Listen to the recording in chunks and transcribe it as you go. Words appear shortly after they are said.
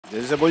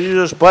Desde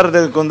Bollullos, par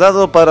del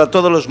condado, para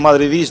todos los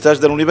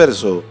madridistas del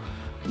universo.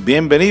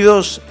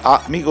 Bienvenidos,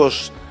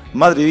 amigos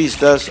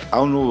madridistas,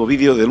 a un nuevo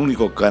vídeo del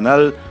único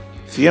canal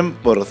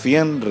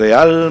 100%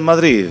 Real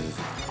Madrid.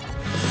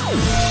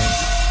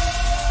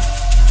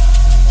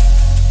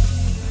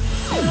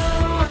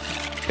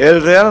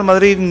 El Real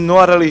Madrid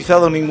no ha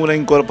realizado ninguna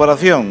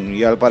incorporación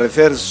y al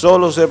parecer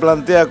solo se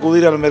plantea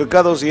acudir al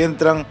mercado si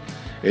entran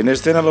en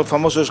escena los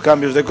famosos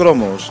cambios de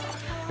cromos.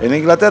 En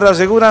Inglaterra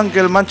aseguran que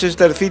el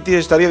Manchester City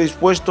estaría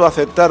dispuesto a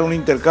aceptar un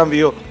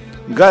intercambio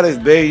Gareth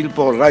Bale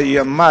por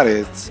Riyad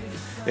Mahrez.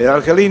 El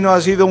argelino ha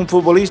sido un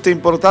futbolista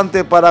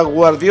importante para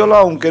Guardiola,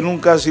 aunque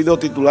nunca ha sido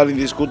titular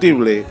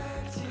indiscutible.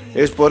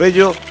 Es por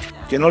ello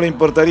que no le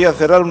importaría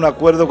cerrar un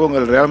acuerdo con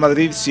el Real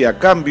Madrid si a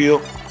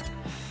cambio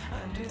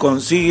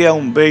consigue a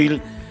un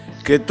Bale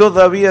que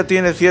todavía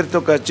tiene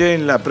cierto caché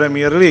en la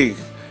Premier League.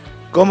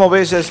 ¿Cómo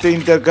ves este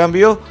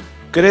intercambio?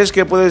 ¿Crees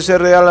que puede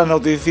ser real la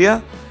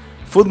noticia?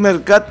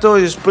 Footmercato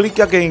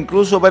explica que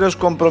incluso varios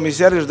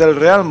compromisarios del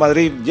Real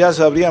Madrid ya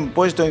se habrían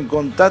puesto en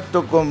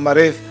contacto con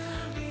Mahrez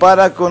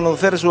para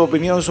conocer su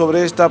opinión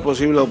sobre esta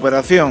posible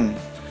operación.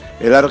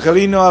 El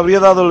argelino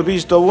habría dado el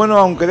visto bueno,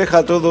 aunque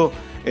deja todo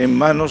en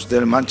manos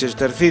del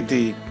Manchester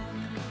City.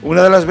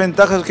 Una de las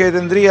ventajas que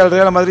tendría el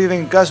Real Madrid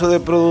en caso de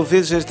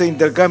producirse este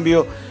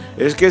intercambio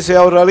es que se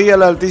ahorraría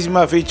la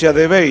altísima ficha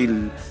de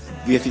Bale,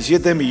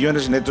 17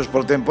 millones netos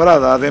por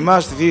temporada.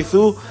 Además,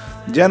 Zizou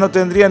ya no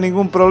tendría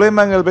ningún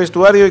problema en el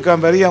vestuario y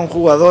cambiaría a un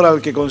jugador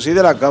al que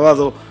considera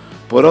acabado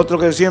por otro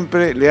que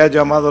siempre le ha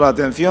llamado la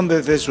atención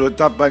desde su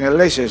etapa en el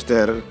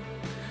Leicester.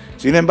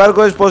 Sin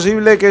embargo, es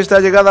posible que esta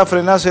llegada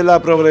frenase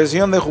la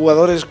progresión de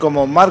jugadores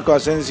como Marco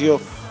Asensio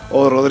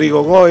o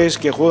Rodrigo Goes,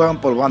 que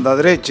juegan por banda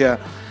derecha.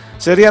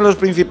 Serían los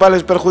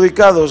principales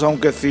perjudicados,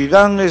 aunque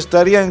Zidane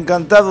estaría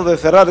encantado de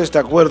cerrar este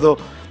acuerdo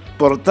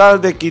por tal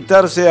de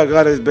quitarse a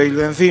Gareth Bale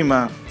de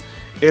encima.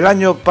 El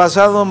año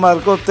pasado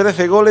marcó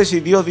 13 goles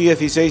y dio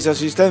 16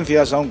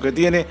 asistencias, aunque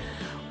tiene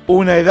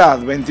una edad,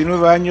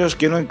 29 años,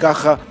 que no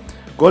encaja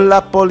con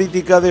la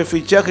política de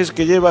fichajes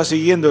que lleva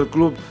siguiendo el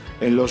club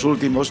en los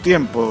últimos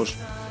tiempos.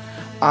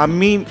 A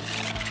mí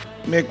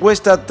me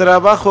cuesta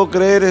trabajo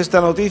creer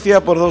esta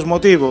noticia por dos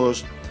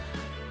motivos.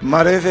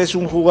 Mahrez es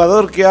un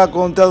jugador que ha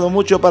contado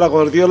mucho para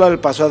Guardiola el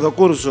pasado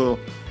curso.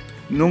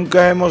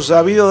 Nunca hemos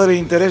sabido del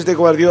interés de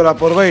Guardiola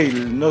por Bale,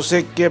 no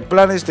sé qué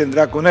planes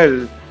tendrá con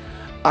él.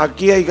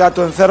 Aquí hay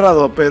gato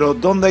encerrado, pero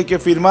 ¿dónde hay que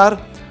firmar?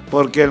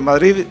 Porque el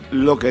Madrid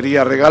lo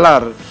quería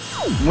regalar.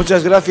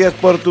 Muchas gracias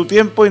por tu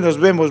tiempo y nos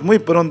vemos muy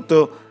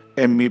pronto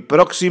en mi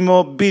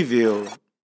próximo vídeo.